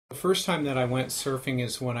first time that I went surfing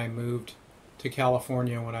is when I moved to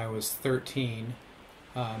California when I was 13.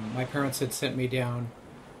 My parents had sent me down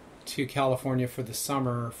to California for the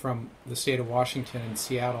summer from the state of Washington in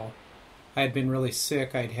Seattle. I had been really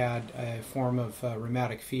sick. I'd had a form of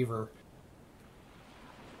rheumatic fever.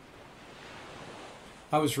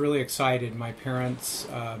 I was really excited. My parents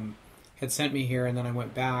had sent me here, and then I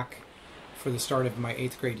went back for the start of my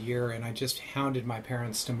 8th grade year, and I just hounded my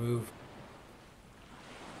parents to move.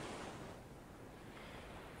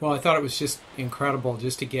 Well, I thought it was just incredible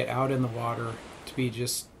just to get out in the water, to be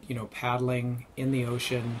just, paddling in the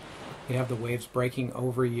ocean. You have the waves breaking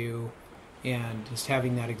over you, and just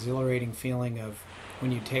having that exhilarating feeling of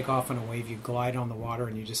when you take off on a wave, you glide on the water,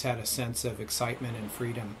 and you just had a sense of excitement and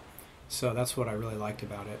freedom. So that's what I really liked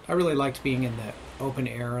about it. I really liked being in the open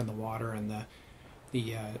air and the water, and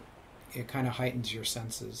it kind of heightens your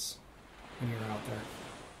senses when you're out there.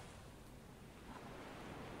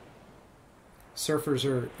 Surfers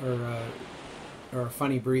are a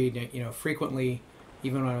funny breed. Frequently,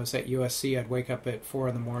 even when I was at USC, I'd wake up at 4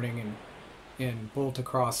 in the morning and bolt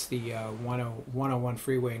across the 101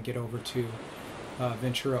 freeway and get over to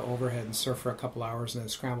Ventura Overhead and surf for a couple hours and then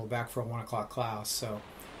scramble back for a 1 o'clock class. So,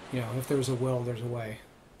 if there's a will, there's a way.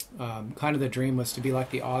 Kind of the dream was to be like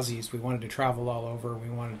the Aussies. We wanted to travel all over. We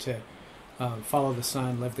wanted to follow the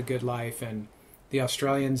sun, live the good life, and the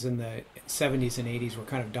Australians in the 70s and 80s were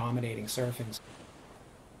kind of dominating surfing.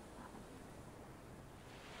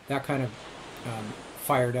 That kind of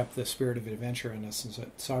fired up the spirit of adventure in us.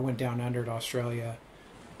 And so I went down under to Australia,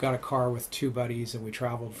 got a car with 2 buddies, and we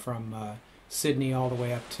traveled from Sydney all the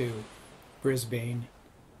way up to Brisbane.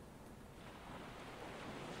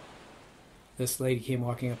 This lady came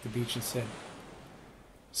walking up the beach and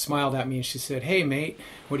smiled at me, and she said, "Hey mate,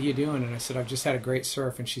 what are you doing?" And I said, "I've just had a great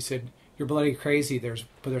surf." And she said, "You're bloody crazy. There's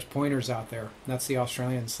pointers out there." And that's the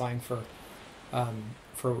Australian slang for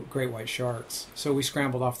great white sharks. So we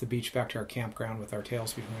scrambled off the beach back to our campground with our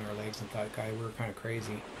tails between our legs and thought, we were kind of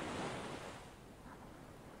crazy.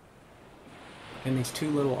 And these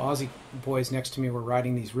 2 little Aussie boys next to me were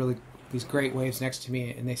riding these great waves next to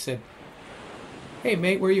me, and they said, "Hey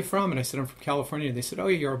mate, where are you from?" And I said, "I'm from California." And they said, "Oh,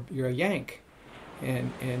 you're a Yank."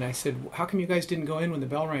 And I said, "How come you guys didn't go in when the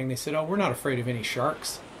bell rang?" They said, "Oh, we're not afraid of any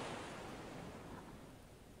sharks."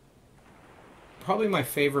 Probably my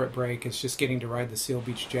favorite break is just getting to ride the Seal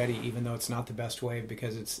Beach Jetty, even though it's not the best wave,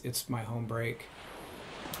 because it's my home break.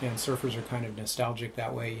 And surfers are kind of nostalgic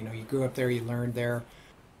that way. You grew up there, you learned there.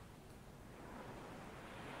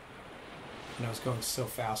 And I was going so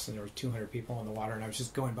fast, and there were 200 people in the water, and I was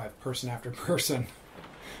just going by person after person.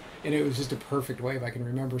 And it was just a perfect wave. I can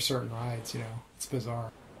remember certain rides, It's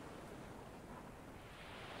bizarre.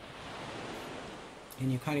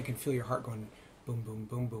 And you kind of can feel your heart going boom, boom,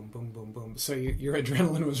 boom, boom, boom, boom, boom. So your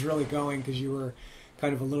adrenaline was really going because you were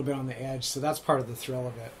kind of a little bit on the edge. So that's part of the thrill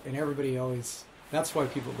of it. And everybody that's why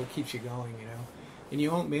what keeps you going, And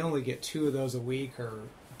you may only get 2 of those a week or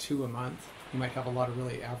 2 a month. You might have a lot of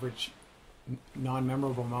really average,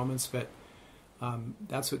 non-memorable moments, but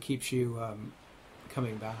that's what keeps you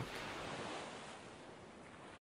coming back.